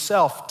Spirit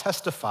himself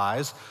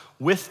testifies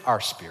with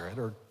our spirit,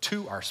 or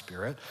to our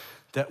spirit,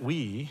 that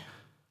we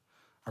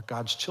are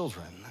God's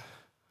children.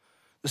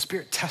 The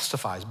Spirit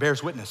testifies,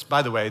 bears witness.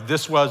 By the way,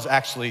 this was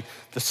actually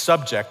the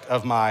subject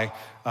of my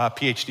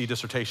PhD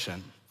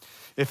dissertation.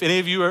 If any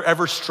of you are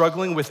ever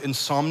struggling with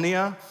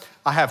insomnia,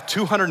 I have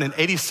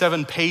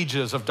 287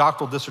 pages of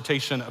doctoral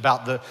dissertation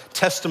about the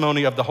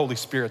testimony of the Holy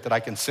Spirit that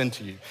I can send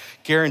to you,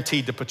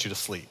 guaranteed to put you to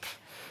sleep,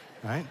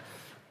 right?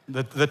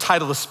 The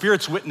title, The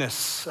Spirit's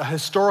Witness, a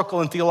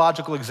historical and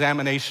theological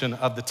examination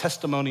of the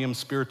Testimonium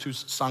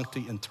Spiritus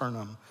Sancti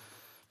Internum,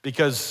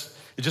 because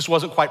it just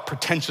wasn't quite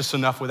pretentious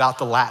enough without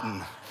the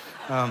Latin.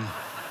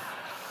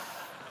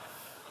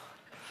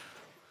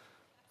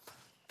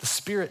 The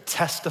Spirit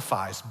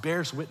testifies,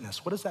 bears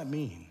witness. What does that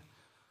mean?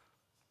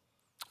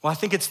 Well, I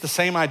think it's the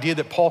same idea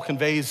that Paul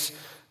conveys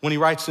when he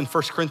writes in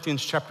 1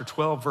 Corinthians chapter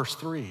 12, verse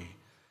 3.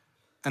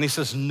 And he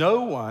says,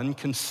 no one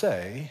can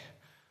say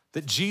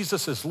that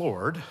Jesus is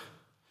Lord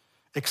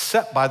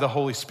except by the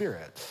Holy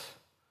Spirit.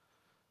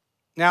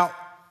 Now,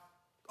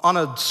 on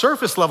a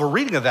surface level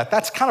reading of that,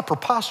 that's kind of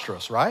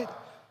preposterous, right?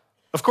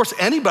 Of course,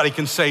 anybody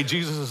can say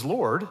Jesus is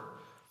Lord,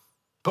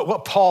 but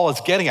what Paul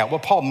is getting at,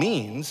 what Paul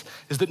means,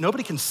 is that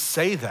nobody can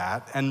say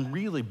that and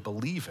really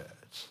believe it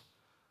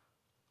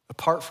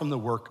apart from the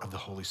work of the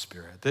Holy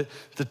Spirit.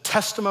 The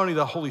testimony of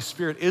the Holy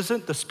Spirit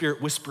isn't the Spirit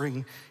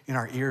whispering in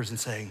our ears and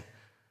saying,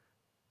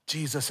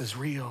 Jesus is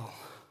real,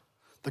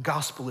 the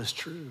gospel is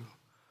true.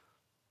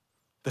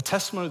 The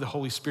testimony of the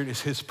Holy Spirit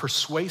is his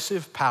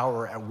persuasive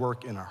power at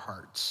work in our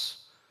hearts,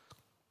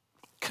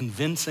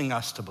 convincing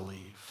us to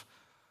believe.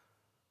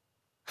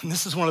 And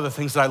this is one of the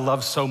things that I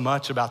love so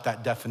much about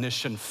that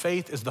definition.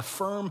 Faith is the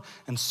firm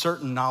and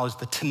certain knowledge,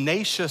 the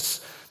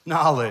tenacious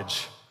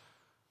knowledge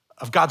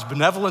of God's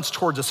benevolence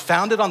towards us,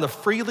 founded on the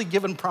freely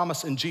given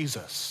promise in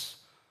Jesus,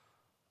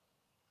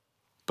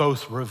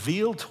 both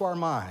revealed to our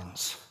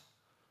minds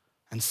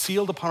and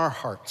sealed upon our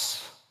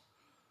hearts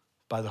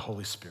by the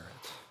Holy Spirit.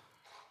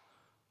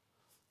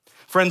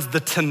 Friends, the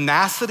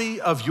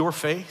tenacity of your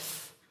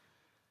faith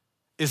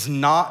is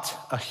not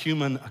a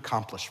human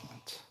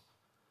accomplishment.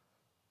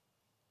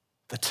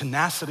 The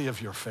tenacity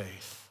of your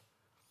faith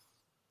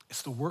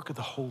is the work of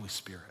the Holy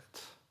Spirit.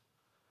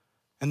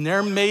 And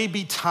there may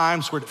be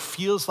times where it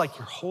feels like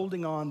you're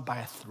holding on by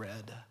a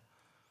thread.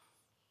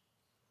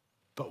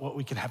 But what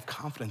we can have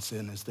confidence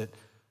in is that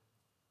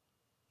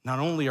not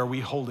only are we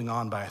holding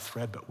on by a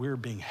thread, but we're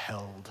being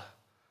held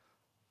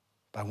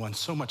by one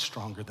so much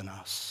stronger than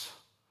us.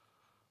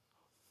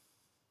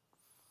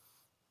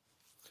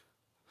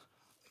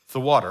 The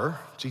water,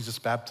 Jesus'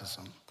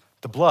 baptism.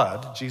 The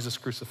blood, Jesus'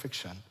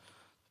 crucifixion.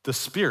 The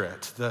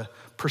Spirit, the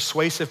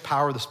persuasive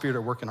power of the Spirit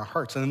at work in our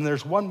hearts. And then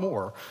there's one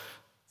more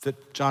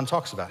that John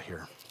talks about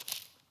here.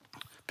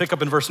 Pick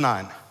up in verse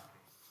 9.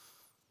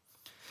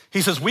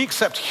 He says, we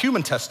accept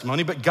human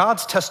testimony, but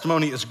God's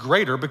testimony is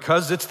greater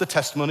because it's the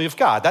testimony of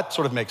God. That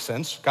sort of makes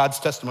sense. God's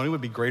testimony would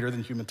be greater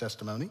than human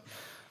testimony,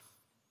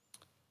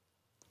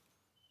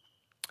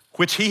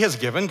 which he has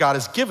given. God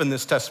has given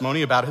this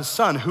testimony about his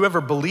Son.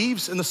 Whoever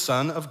believes in the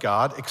Son of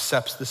God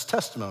accepts this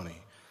testimony.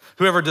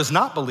 Whoever does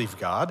not believe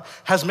God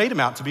has made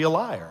him out to be a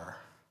liar,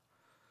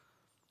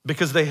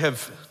 because they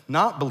have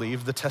not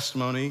believed the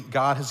testimony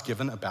God has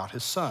given about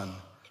his Son.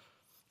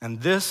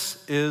 And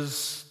this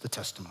is the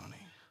testimony.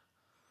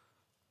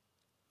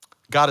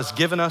 God has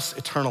given us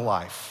eternal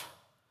life,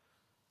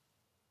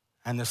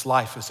 and this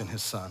life is in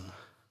his Son.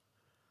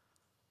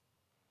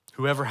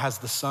 Whoever has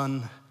the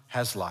Son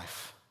has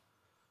life.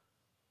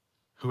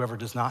 Whoever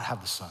does not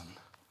have the Son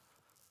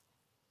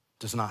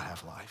does not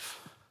have life.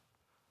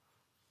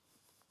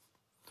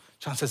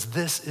 John says,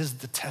 this is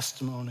the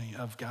testimony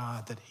of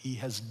God, that he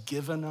has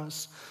given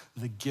us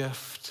the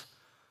gift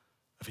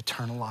of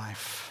eternal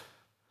life.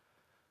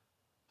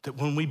 That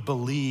when we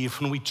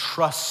believe, when we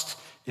trust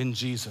in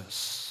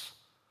Jesus,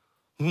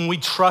 when we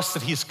trust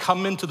that he's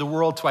come into the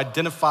world to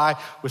identify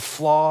with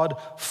flawed,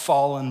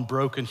 fallen,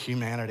 broken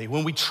humanity,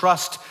 when we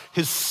trust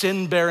his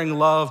sin-bearing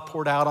love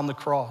poured out on the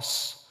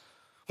cross,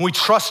 when we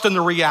trust in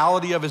the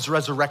reality of his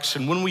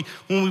resurrection, when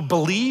we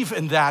believe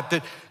in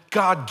that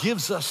God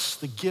gives us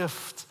the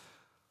gift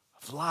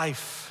of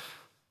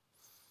life.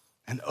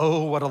 And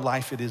oh, what a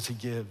life it is he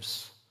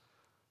gives.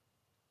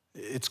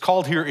 It's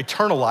called here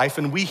eternal life,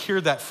 and we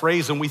hear that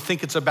phrase and we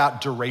think it's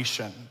about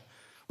duration.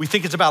 We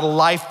think it's about a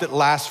life that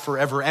lasts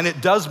forever, and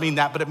it does mean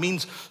that, but it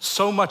means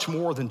so much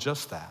more than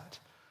just that.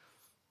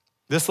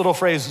 This little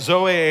phrase,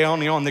 Zoe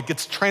Aionion, that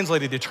gets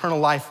translated eternal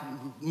life,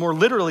 more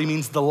literally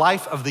means the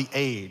life of the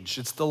age.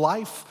 It's the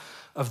life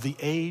of the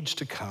age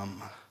to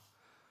come.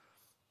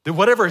 That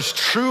whatever is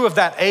true of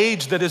that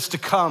age that is to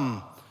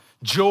come,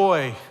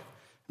 joy,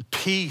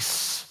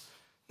 peace,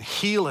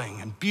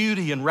 healing and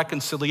beauty and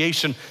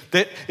reconciliation,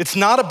 that it's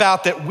not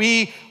about that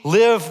we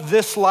live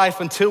this life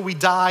until we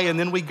die and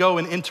then we go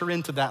and enter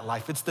into that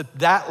life. It's that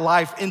that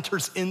life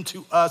enters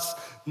into us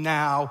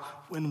now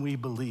when we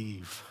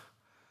believe.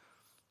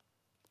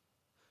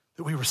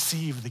 That we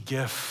receive the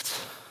gift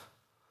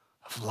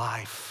of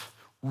life,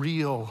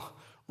 real,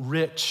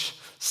 rich,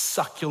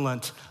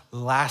 succulent,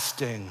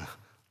 lasting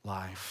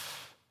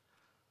life.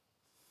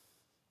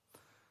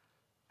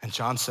 And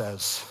John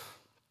says,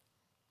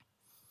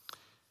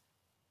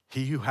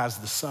 he who has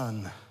the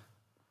Son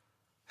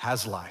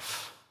has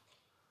life.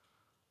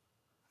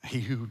 He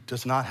who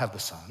does not have the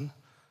Son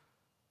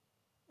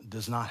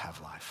does not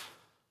have life.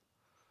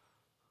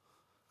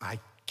 I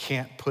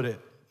can't put it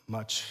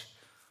much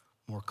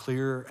more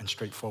clear and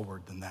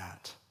straightforward than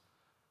that.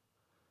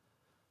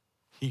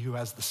 He who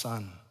has the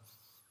Son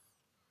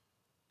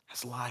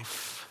has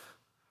life.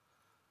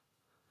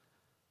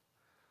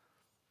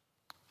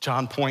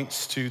 John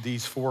points to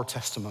these 4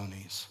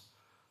 testimonies.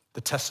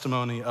 The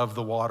testimony of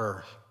the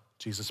water,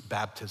 Jesus'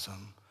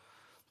 baptism.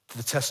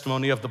 The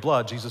testimony of the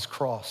blood, Jesus'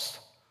 cross.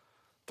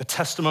 The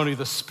testimony of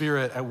the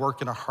Spirit at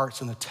work in our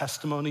hearts, and the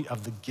testimony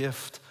of the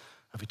gift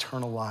of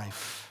eternal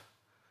life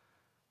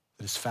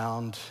that is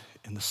found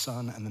in the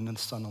Son and in the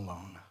Son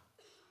alone.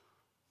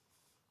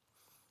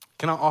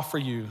 Can I offer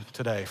you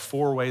today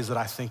 4 ways that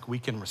I think we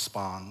can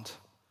respond?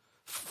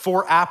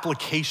 4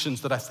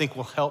 applications that I think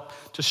will help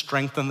to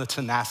strengthen the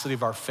tenacity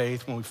of our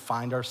faith when we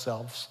find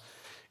ourselves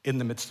in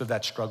the midst of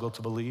that struggle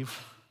to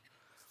believe.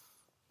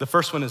 The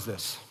first one is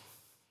this: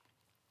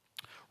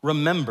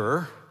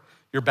 remember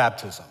your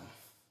baptism.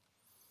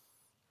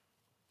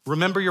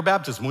 Remember your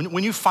baptism.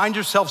 When you find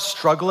yourself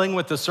struggling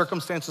with the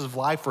circumstances of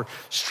life or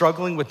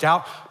struggling with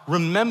doubt,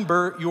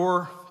 remember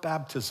your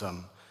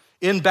baptism.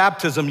 In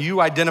baptism,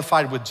 you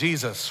identified with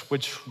Jesus,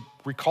 which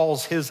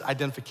recalls his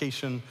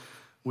identification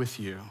with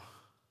you.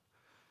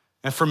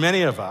 And for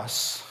many of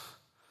us,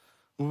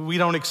 we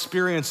don't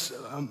experience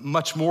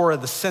much more of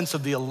the sense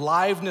of the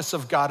aliveness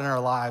of God in our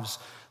lives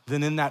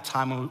than in that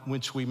time in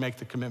which we make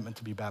the commitment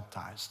to be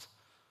baptized.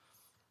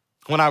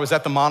 When I was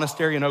at the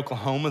monastery in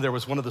Oklahoma, there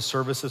was one of the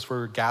services where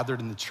we were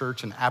gathered in the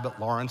church, and Abbot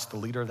Lawrence, the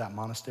leader of that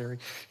monastery,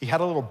 he had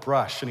a little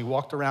brush and he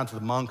walked around to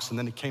the monks and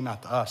then he came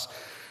out to us.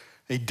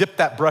 He dipped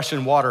that brush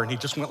in water and he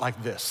just went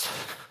like this,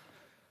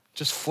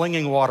 just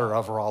flinging water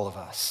over all of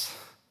us.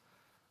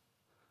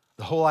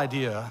 The whole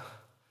idea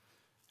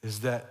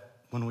is that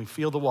when we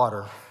feel the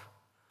water,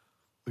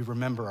 we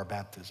remember our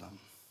baptism.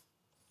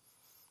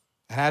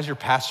 And as your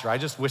pastor, I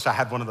just wish I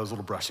had one of those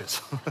little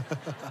brushes.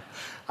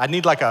 I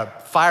need like a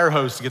fire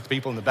hose to get the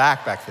people in the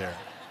back there.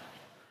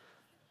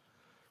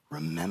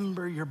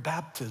 Remember your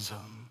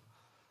baptism,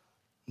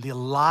 the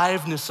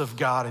aliveness of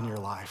God in your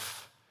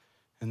life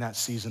in that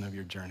season of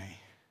your journey.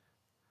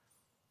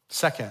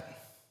 Second,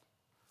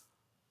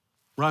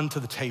 run to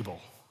the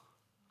table.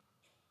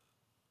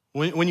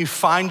 When you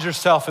find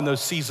yourself in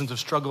those seasons of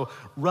struggle,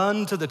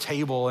 run to the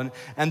table.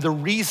 And the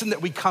reason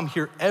that we come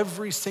here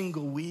every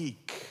single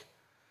week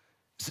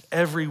is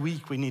every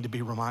week we need to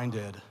be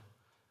reminded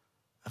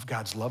of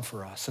God's love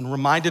for us. And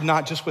reminded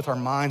not just with our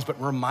minds, but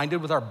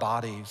reminded with our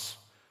bodies,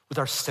 with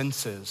our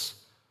senses,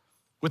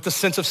 with the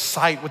sense of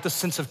sight, with the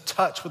sense of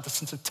touch, with the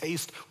sense of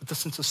taste, with the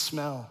sense of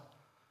smell.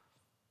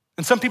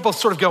 And some people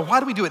sort of go, why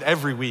do we do it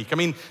every week? I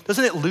mean,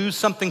 doesn't it lose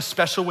something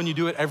special when you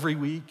do it every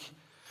week?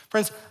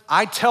 Friends,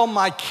 I tell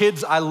my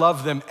kids I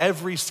love them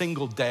every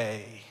single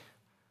day.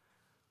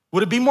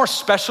 Would it be more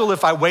special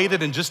if I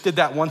waited and just did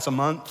that once a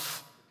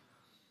month?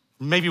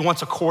 Maybe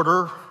once a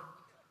quarter?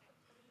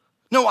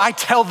 No, I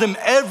tell them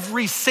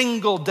every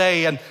single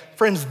day. And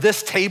friends,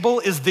 this table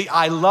is the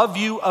I love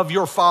you of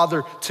your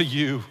Father to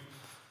you.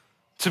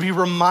 To be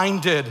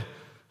reminded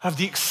of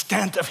the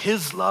extent of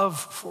his love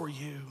for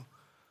you.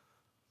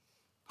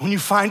 When you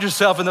find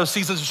yourself in those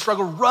seasons of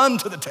struggle, run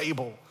to the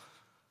table.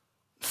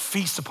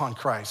 Feast upon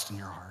Christ in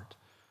your heart.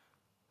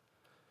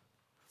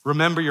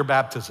 Remember your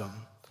baptism.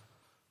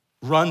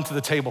 Run to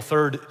the table.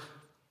 Third,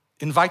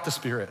 invite the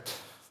Spirit.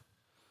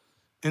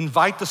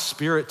 Invite the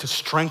Spirit to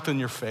strengthen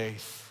your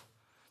faith,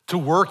 to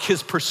work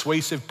his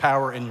persuasive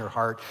power in your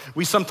heart.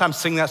 We sometimes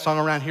sing that song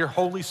around here,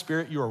 Holy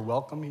Spirit, you are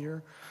welcome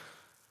here.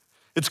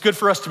 It's good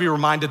for us to be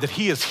reminded that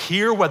he is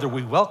here whether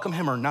we welcome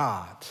him or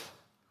not,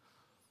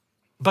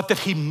 but that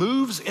he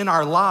moves in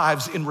our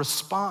lives in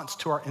response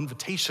to our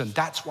invitation.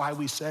 That's why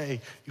we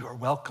say, you are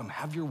welcome,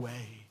 have your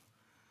way.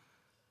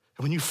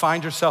 And when you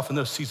find yourself in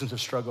those seasons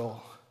of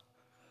struggle,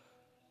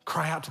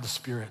 cry out to the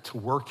Spirit to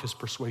work his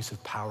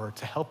persuasive power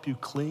to help you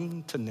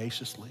cling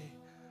tenaciously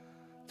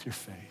to your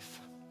faith.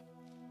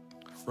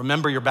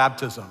 Remember your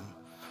baptism.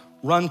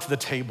 Run to the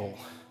table.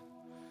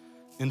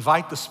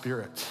 Invite the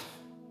Spirit.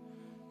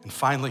 And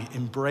finally,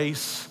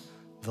 embrace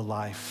the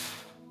life.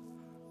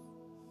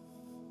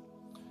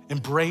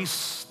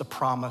 Embrace the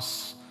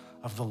promise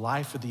of the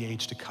life of the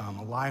age to come,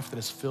 a life that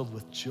is filled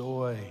with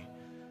joy,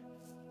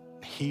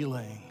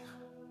 healing,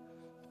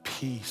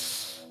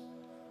 peace,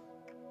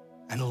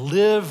 and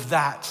live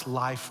that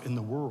life in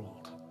the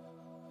world,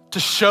 to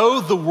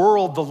show the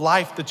world the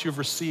life that you've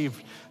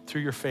received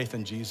through your faith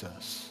in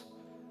Jesus.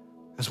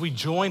 As we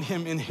join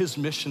him in his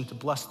mission to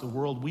bless the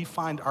world, we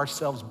find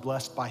ourselves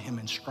blessed by him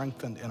and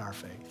strengthened in our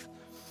faith.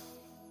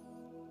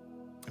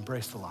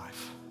 Embrace the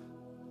life.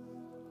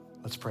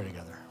 Let's pray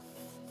together.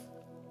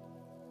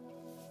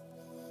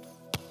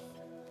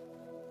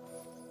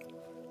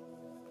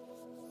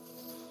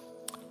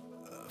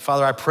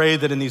 Father, I pray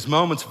that in these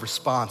moments of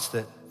response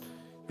that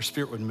your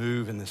Spirit would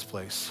move in this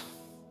place.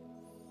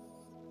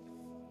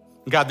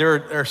 God,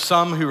 there are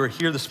some who are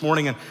here this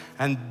morning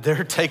and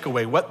their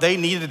takeaway, what they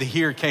needed to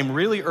hear came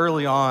really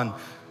early on.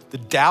 The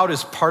doubt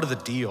is part of the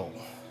deal.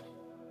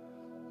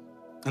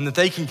 And that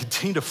they can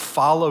continue to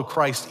follow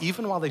Christ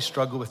even while they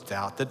struggle with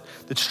doubt.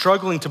 That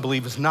struggling to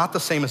believe is not the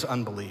same as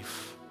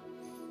unbelief.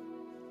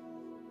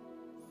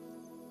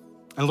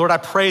 And Lord, I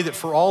pray that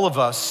for all of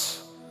us,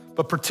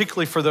 but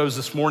particularly for those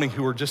this morning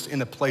who are just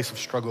in a place of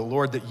struggle,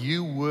 Lord, that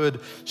you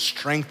would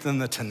strengthen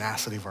the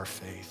tenacity of our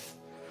faith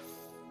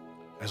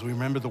as we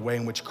remember the way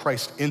in which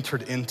Christ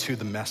entered into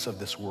the mess of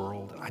this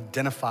world,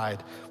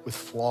 identified with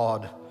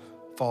flawed,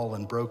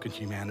 fallen, broken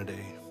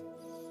humanity,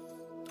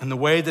 and the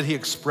way that he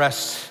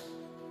expressed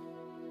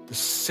the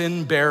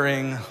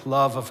sin-bearing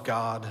love of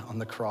God on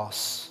the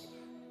cross,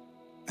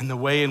 and the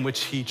way in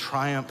which he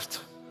triumphed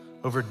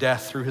over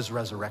death through his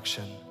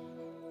resurrection.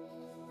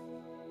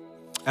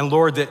 And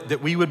Lord,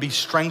 that we would be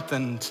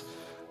strengthened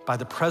by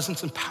the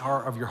presence and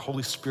power of your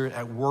Holy Spirit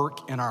at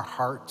work in our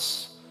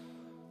hearts,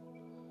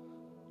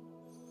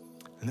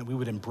 and that we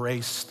would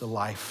embrace the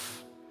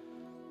life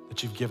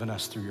that you've given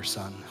us through your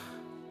Son.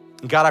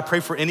 And God, I pray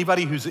for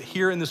anybody who's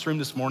here in this room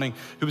this morning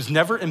who has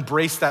never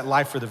embraced that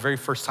life for the very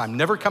first time,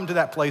 never come to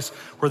that place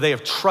where they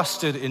have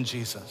trusted in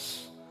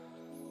Jesus.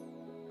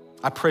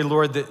 I pray,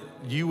 Lord, that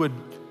you would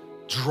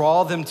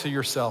draw them to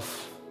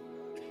yourself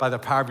by the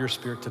power of your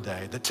Spirit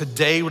today, that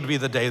today would be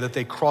the day that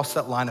they cross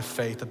that line of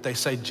faith, that they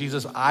say,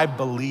 Jesus, I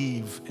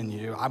believe in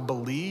you. I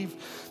believe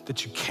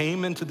that you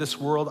came into this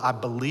world. I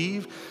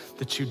believe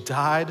that you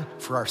died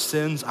for our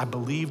sins. I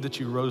believe that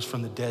you rose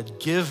from the dead.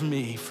 Give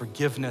me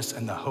forgiveness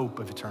and the hope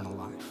of eternal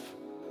life.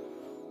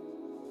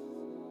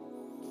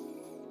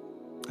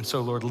 And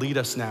so, Lord, lead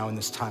us now in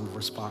this time of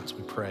response,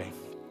 we pray.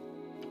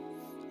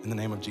 In the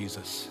name of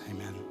Jesus,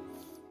 amen.